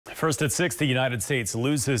First at 6, the United States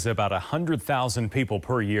loses about 100,000 people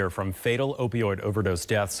per year from fatal opioid overdose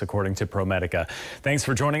deaths, according to ProMedica. Thanks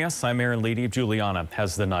for joining us. I'm Aaron Leedy. Juliana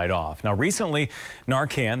has the night off. Now, recently,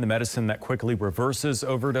 Narcan, the medicine that quickly reverses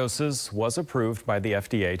overdoses, was approved by the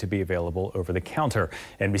FDA to be available over the counter.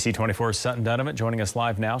 NBC 24's Sutton Donovan joining us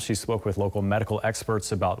live now. She spoke with local medical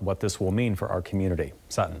experts about what this will mean for our community.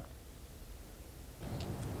 Sutton.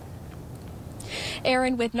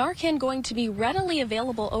 Aaron, with Narcan going to be readily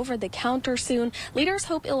available over the counter soon, leaders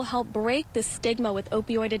hope it will help break the stigma with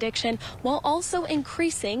opioid addiction while also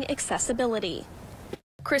increasing accessibility.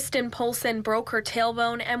 Kristen Polson broke her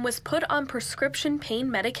tailbone and was put on prescription pain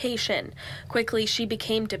medication. Quickly, she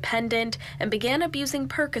became dependent and began abusing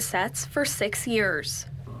Percocets for 6 years.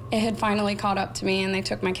 It had finally caught up to me, and they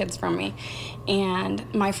took my kids from me.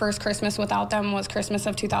 And my first Christmas without them was Christmas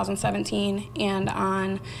of 2017. And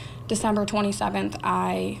on December 27th,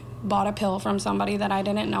 I bought a pill from somebody that I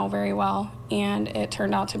didn't know very well, and it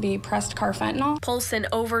turned out to be pressed carfentanil. Polson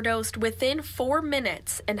overdosed within 4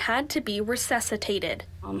 minutes and had to be resuscitated.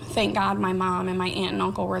 Thank God my mom and my aunt and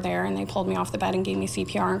uncle were there, and they pulled me off the bed and gave me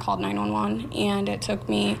CPR and called 911. And it took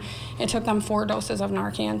them 4 doses of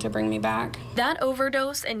Narcan to bring me back. That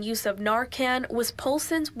overdose and use of Narcan was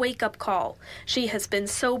Polson's wake-up call. She has been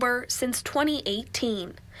sober since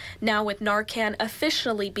 2018. Now, with Narcan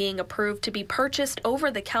officially being approved to be purchased over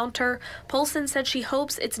the counter, Polson said she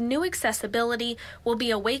hopes its new accessibility will be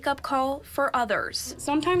a wake-up call for others.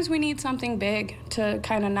 Sometimes we need something big to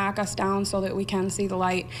kind of knock us down so that we can see the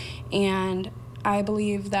light. And I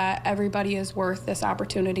believe that everybody is worth this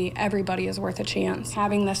opportunity. Everybody is worth a chance.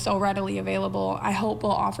 Having this so readily available, I hope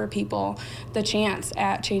will offer people the chance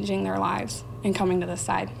at changing their lives and coming to this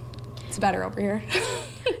side. It's better over here.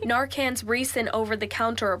 Narcan's recent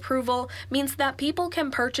over-the-counter approval means that people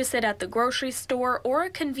can purchase it at the grocery store or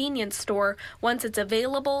a convenience store once it's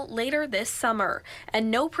available later this summer,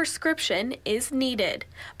 and no prescription is needed.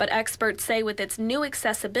 But experts say with its new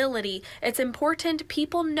accessibility, it's important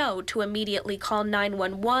people know to immediately call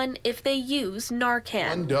 911 if they use Narcan.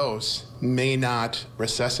 One dose may not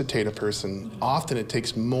resuscitate a person. Often it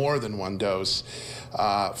takes more than one dose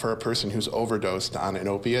for a person who's overdosed on an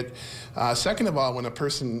opiate. Second of all, when a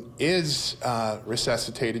person is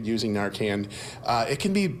resuscitated using Narcan, it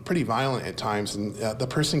can be pretty violent at times, and the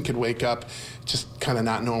person could wake up just kind of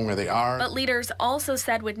not knowing where they are. But leaders also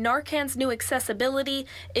said with Narcan's new accessibility,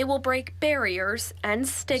 it will break barriers and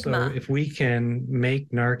stigma. So if we can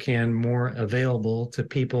make Narcan more available to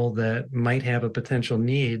people that might have a potential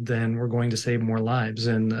need, then we're going to save more lives.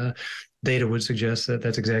 And data would suggest that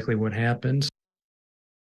that's exactly what happens.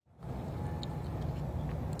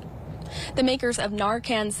 The makers of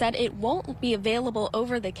Narcan said it won't be available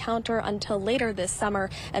over the counter until later this summer,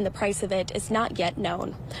 and the price of it is not yet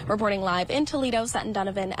known. Reporting live in Toledo, Sutton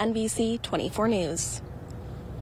Donovan, NBC 24 News.